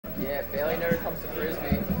Yeah, Bailey never comes to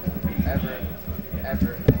Frisbee. Ever.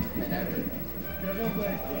 Ever. And ever.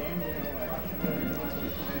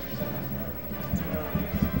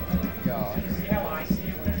 Yo.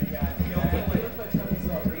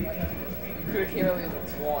 You could have came at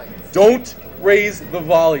least once. Don't raise the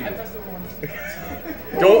volume.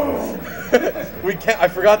 Don't. We can't. I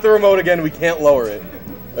forgot the remote again. We can't lower it.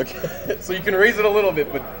 Okay. So you can raise it a little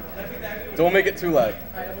bit, but don't make it too loud.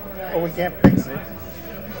 Oh, we can't fix it.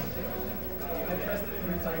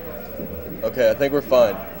 Okay, I think we're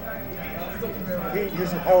fine.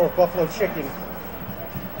 Use the power of buffalo chicken.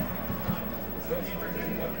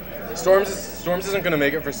 Storms isn't going to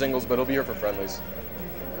make it for singles, but he'll be here for friendlies.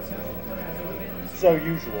 So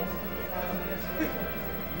usual.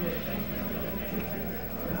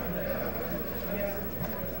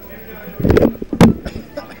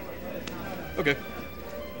 Okay.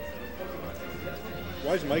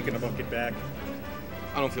 Why is Mike in a bucket back?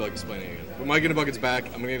 I don't feel like explaining it again. When Mike in a bucket's back,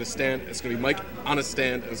 I'm going to get a stand. It's going to be Mike on a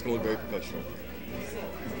stand, and it's going to look very professional.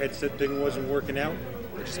 Headset thing wasn't working out?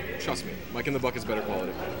 Just trust me. Mike in the bucket's better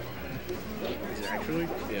quality. Is it actually?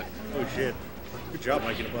 Yeah. Oh shit. Good job,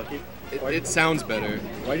 Mike in a bucket. It sounds better.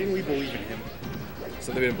 Why didn't we believe in him?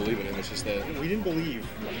 So they didn't believe in him. It's just that. We didn't believe.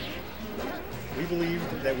 We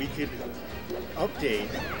believed that we could update,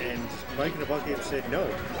 and Mike in a bucket said no.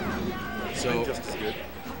 So I'm just as good.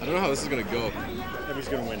 I don't know how this is going to go. He's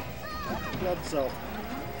gonna win. Love self.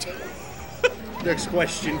 Next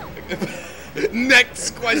question.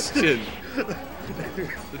 Next question.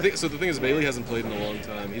 So the thing is, Bailey hasn't played in a long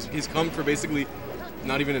time. He's come for basically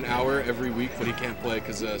not even an hour every week, but he can't play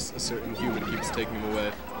because a certain human keeps taking him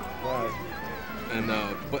away. Wow. And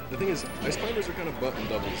but the thing is, ice climbers are kind of butt in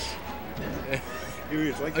doubles. Dude,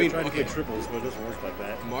 it's like they're trying to play triples, but it doesn't work like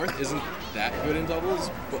that. Marth isn't that good in doubles,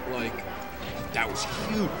 but like that was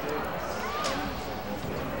huge.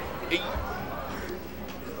 Hey.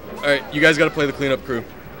 All right, you guys got to play the cleanup crew.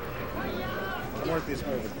 Marth is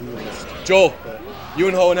more of a duelist. Joel, you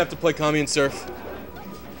and Hohen have to play Kami and Surf.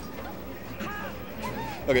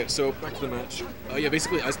 Okay, so back to the match. Yeah,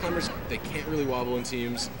 basically, ice climbers, they can't really wobble in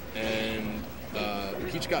teams, and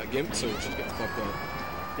Peach got gimped, so she's getting fucked up.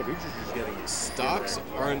 Yeah, Peach is just getting Stocks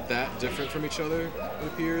aren't that different from each other, it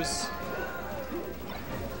appears,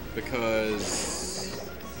 because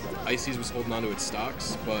Ices was holding on to its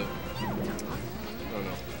stocks, but I don't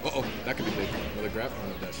know. Uh-oh, that could be big. Another grab? I don't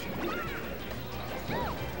know if that's true.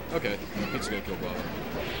 Okay, Peach is gonna kill Guava.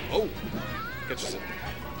 Oh! Catches it.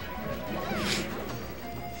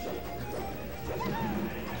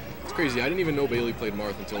 It's crazy. I didn't even know Bailey played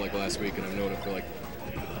Marth until like last week, and I've known him for like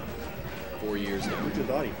 4 years now. Who'd you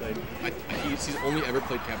thought he played? He's only ever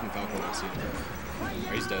played Captain Falcon I've seen.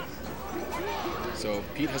 Right, he's dead. So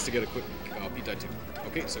Pete has to get a quick. Pete died too.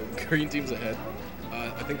 Okay, so green team's ahead.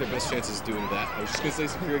 I think their best chance is doing that. I was just gonna say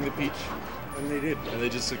securing the peach. And they did. And they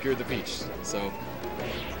just secured the peach. So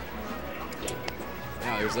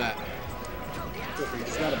yeah, there's that. You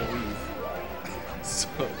just gotta believe. So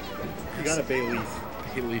you gotta Bayleaf.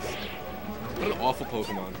 Bayleaf. What an awful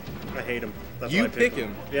Pokemon. I hate him. That's You why I pick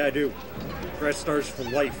him. Yeah, I do. Red stars for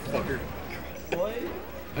life, fucker. What?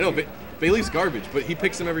 I know, Bailey's garbage, but he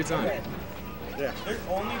picks him every time. Yeah. There's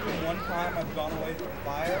only been one time I've gone away from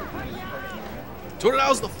fire.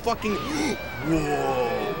 Totodale's the fucking.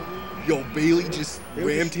 Whoa. Yo, Bailey just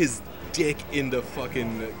rammed his dick into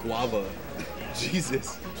fucking Guava.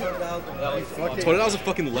 Jesus. Totodale's a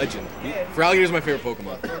fucking legend. Feraligator's my favorite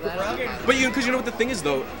Pokemon. But because you know what the thing is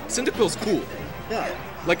though, Cyndaquil's cool. Yeah.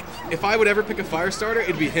 Like, if I would ever pick a fire starter,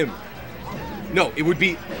 it'd be him. No, it'd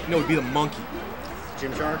be the monkey.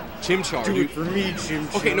 Chimchar? Chimchar, Do dude. it for me,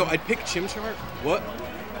 Chimchar. Okay, no, I'd pick Chimchar. What?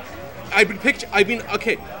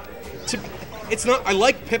 It's not, I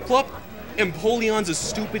like Piplup, and Polion's a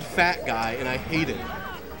stupid fat guy, and I hate him.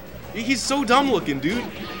 He's so dumb looking, dude.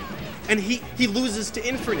 And he loses to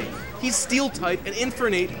Infernape. He's Steel type, and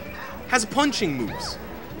Infernape has punching moves.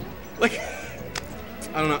 Like,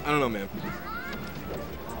 I don't know, man.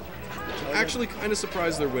 I'm actually kind of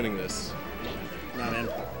surprised they're winning this. Nah, man.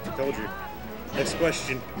 I told you. Next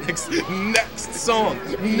question. Next song.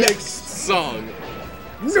 Next song.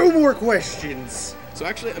 No more questions. So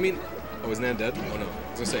actually, I mean, is Nana dead? Oh no. I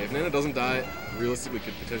was gonna say, if Nana doesn't die, realistically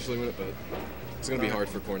could potentially win it, but it's gonna be hard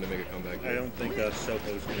for Corn to make a comeback. I don't think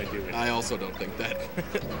Soko's gonna do it. I also don't think that.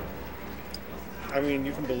 I mean,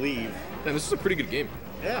 you can believe. Man, this was a pretty good game.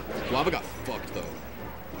 Yeah. Guava got fucked though.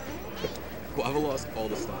 Guava lost all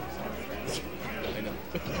the stocks. I know.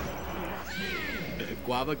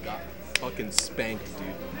 Guava got fucking spanked,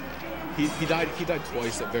 dude. He died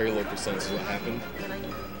twice at very low percents is what happened.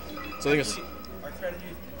 So I think it's Our strategy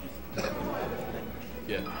is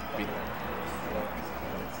Yeah, beat them.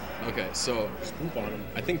 Okay, so Scoop on him.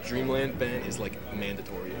 I think Dreamland ban is like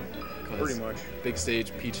mandatory. 'Cause Pretty much. Big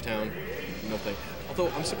stage, Peach Town, no thing. Although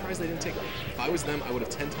I'm surprised they didn't take. If I was them, I would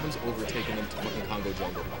have 10 times over taken them to fucking Congo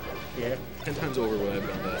Jungle. Yeah. 10 times over would I have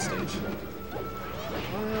gone to that stage.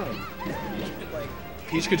 Oh,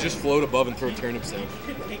 Peach could just float above and throw turnips down.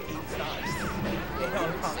 You could take 8 stocks. 8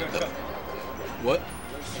 on Congo Jungle. What?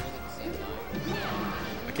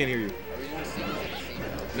 I can't hear you. Are we doing singles at the same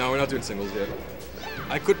time? No, we're not doing singles yet.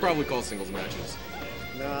 I could probably call singles matches,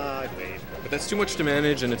 nah, I paid. but that's too much to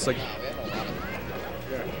manage, and it's like, Nah, we have a lot of them.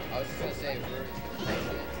 Yeah. I was just gonna say, if we're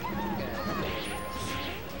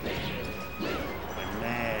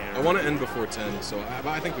Nah. I want to end before 10, so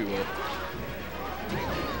I think we will.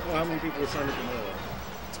 Well, how many people are signed up in Manila?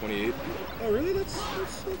 28. Oh, really? That's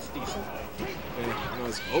decent. Yeah,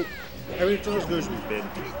 no, oh, I mean, it's not as good as we've been.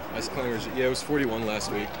 Ice Climbers. Yeah, it was 41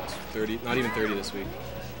 last week. It's 30, not even 30 this week.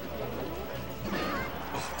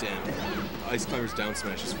 Oh, damn. Ice Climbers down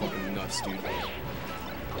smash is fucking nuts, dude.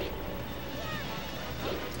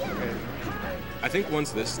 Okay. I think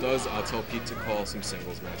once this does, I'll tell Pete to call some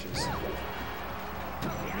singles matches.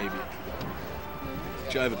 Maybe.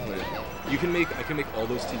 Actually, I have a plan. I can make all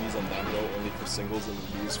those TVs on that row only for singles and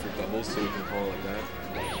use for doubles, so we can call it like that.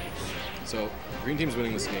 So, Green Team's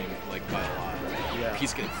winning this game, like, by a lot. Yeah.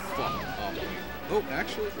 Pete's getting fucked up. Oh,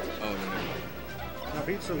 actually? Oh, no, never mind. Now,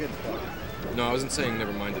 Pete's still getting fucked. No, I wasn't saying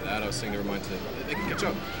never mind to that. I was saying never mind to... They can catch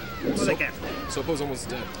up. Well, they can. Sopo's almost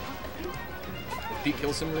dead. If Pete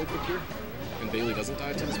kills him real quick here, and Bailey doesn't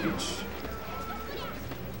die to the speech...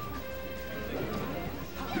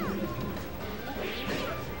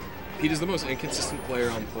 Pete is the most inconsistent player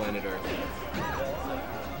on planet Earth.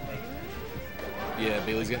 Yeah,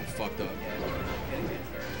 Bailey's getting fucked up.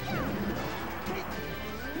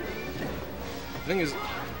 The thing is,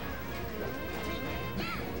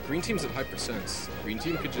 Green Team's at high percents. Green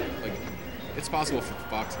Team could just, like, it's possible for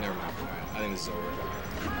Fox, never mind. I think this is over.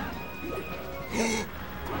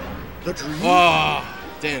 The dream? Ah,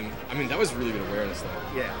 damn. I mean, that was really good awareness, though.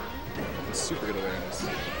 Yeah. It's super good awareness.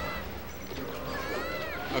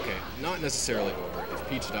 Okay, not necessarily over. If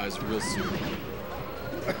Peach dies real soon.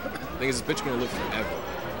 Thing is, this bitch gonna live forever.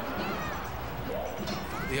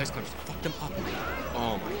 Fuck, the ice climbers fucked them up.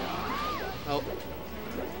 Oh my god. Well,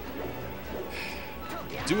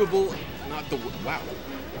 doable, not the wow.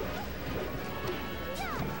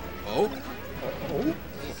 Oh? Oh?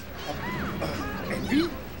 Envy?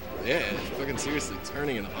 Yeah, fucking seriously,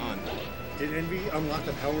 turning it on. Did Envy unlock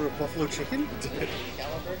the power of Buffalo Chicken?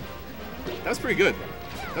 caliber. That was pretty good.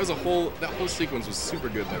 That whole sequence was super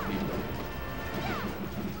good by Pete.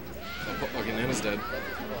 Oh, okay, Nana's dead.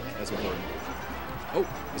 That's important. Oh,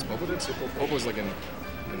 is Popo dead? So Popo's like an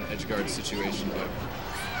edge guard situation, but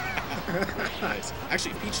nice.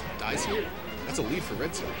 Actually, if Peach dies here, that's a lead for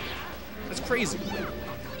Red Team. That's crazy.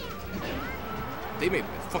 They made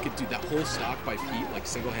fucking dude that whole stock by Pete like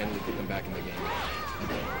single-handedly put them back in the game.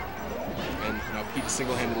 And now Pete's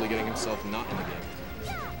single-handedly getting himself not in the game.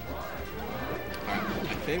 Alright,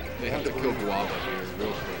 I think they have to kill Guava here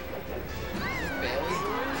real quick. Bailey.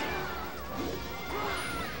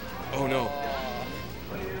 Oh no.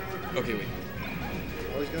 Okay, wait.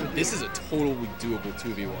 All he's gonna do This is a totally doable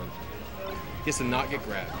 2v1. He has to not get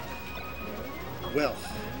grabbed. well.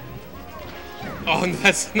 Oh, and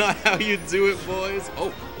that's not how you do it, boys. Oh,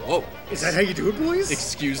 whoa. Is that how you do it, boys?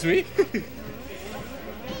 Excuse me?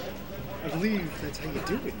 I believe that's how you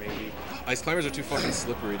do it, maybe. Ice climbers are too fucking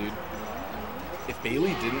slippery, dude. If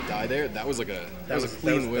Bailey didn't die there, that was like a that was a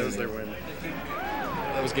clean win. That was their win.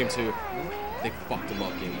 That was game 2. They fucked him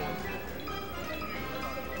up game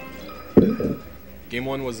 1. Game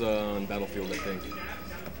 1 was on Battlefield, I think.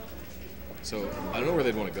 So I don't know where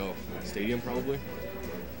they'd want to go. Stadium, probably.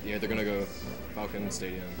 Yeah, they're gonna go Falcon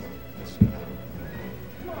Stadium. That's gonna happen.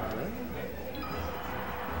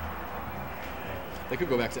 They could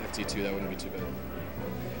go back to FT2. That wouldn't be too bad.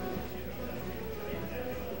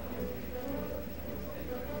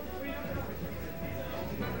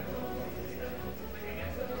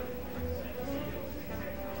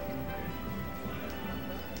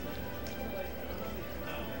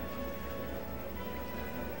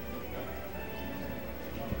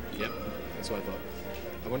 Yep, that's what I thought.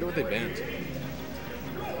 I wonder what they banned.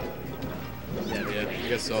 Yeah, I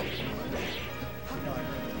guess so.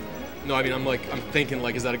 No, I mean, I'm thinking,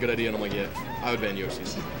 like, is that a good idea? And I'm like, yeah, I would ban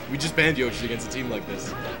Yoshi's. We just banned Yoshi against a team like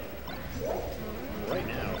this. Right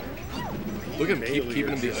now. Look at him Bailey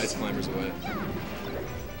keeping are the just- ice climbers away.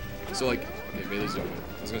 So, like, okay, Bailey's doing it.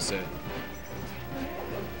 I was gonna say.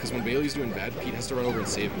 Because when Bailey's doing bad, Pete has to run over and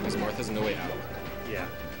save him, because Marth has no way out. Yeah.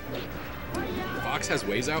 Fox has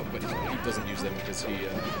ways out, but he doesn't use them because he,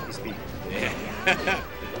 He's speed. yeah.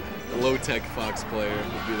 Low-tech Fox player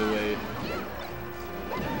would be the way.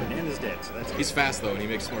 Banana's dead, so that's good. He's fast, though, and he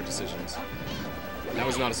makes smart decisions. That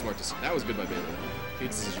was not a smart decision. That was good by Bailey.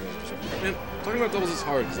 Pete's decision was for sure. Man, talking about doubles is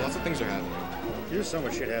hard because lots of things are happening. There's so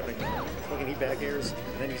much shit happening. Fucking heat back airs,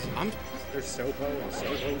 and then there's Sopo, and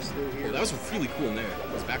Sopo's still here. Oh, that was really cool in there.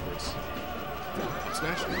 It was backwards. Up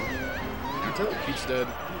smash. Until Pete's dead.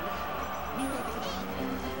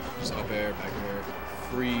 Just up air, back air,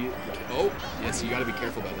 free. Oh, yes, you gotta be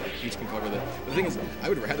careful about that. Peach can cover that. But the thing is, I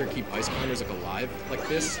would rather keep ice climbers like alive like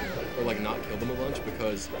this, or like not kill them a bunch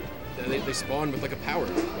because they spawn with like a power.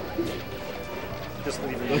 just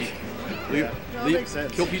leave him Like, weak. No, that makes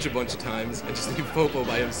sense. kill Peach a bunch of times and just leave Popo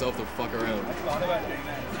by himself to fuck around. I thought about doing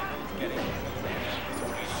that. Getting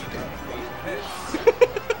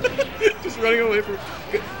Just running away from.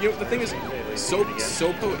 You know, the thing is,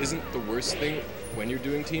 Sopo isn't the worst thing when you're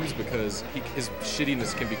doing teams because his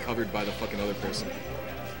shittiness can be covered by the fucking other person.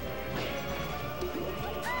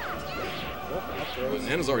 But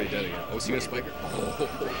Nana's already dead again. Oh, is he gonna spike her? Oh,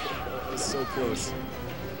 that was so close.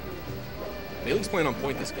 Bailey's playing on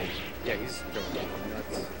point this game. Yeah, he's going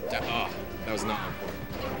nuts. That was not on point.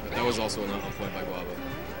 But that was also not on point by Guava.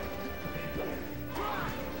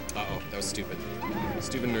 Uh-oh, that was stupid.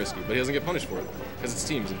 Stupid and risky, but he doesn't get punished for it, because it's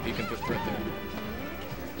teams and Pete can put threat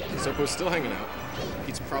there. Sopo's still hanging out.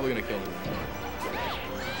 Pete's probably gonna kill him.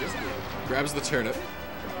 Grabs the turnip,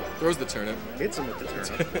 throws the turnip. Hits him with the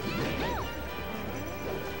turnip.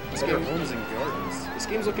 Better homes and gardens. This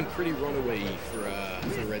game's looking pretty runaway for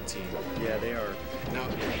red team. Yeah, they are. Now,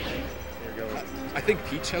 They're going. I think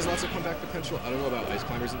Peach has lots of comeback potential. I don't know about ice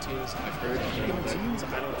climbers and teams. I've heard Teams?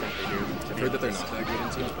 I don't think they do. I've heard that they're not that good in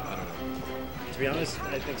teams, but I don't know. To be honest,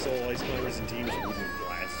 I think solo ice climbers and teams wouldn't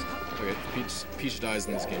last. Okay, Peach dies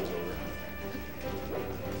and this game's over.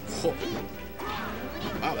 Oh.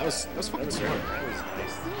 Wow, that was fucking smart. That was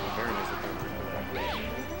nice. Very nice recovery.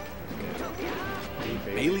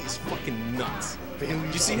 Bailey is fucking nuts. Bailey's Do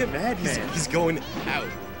you see him? Madman. He's going out.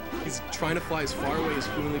 He's trying to fly as far away as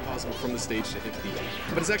humanly possible from the stage to hit Peach.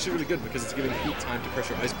 But it's actually really good because it's giving Pete time to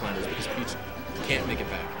pressure ice climbers because Peach can't make it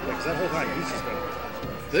back. Yeah, because that whole time he's just been.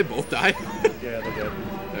 Did they both die? Yeah, they're dead.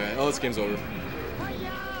 Alright, oh, this game's over.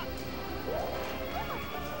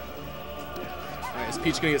 Alright, is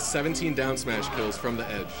Peach gonna get 17 down smash kills from the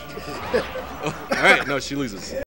edge? Oh, alright, no, she loses.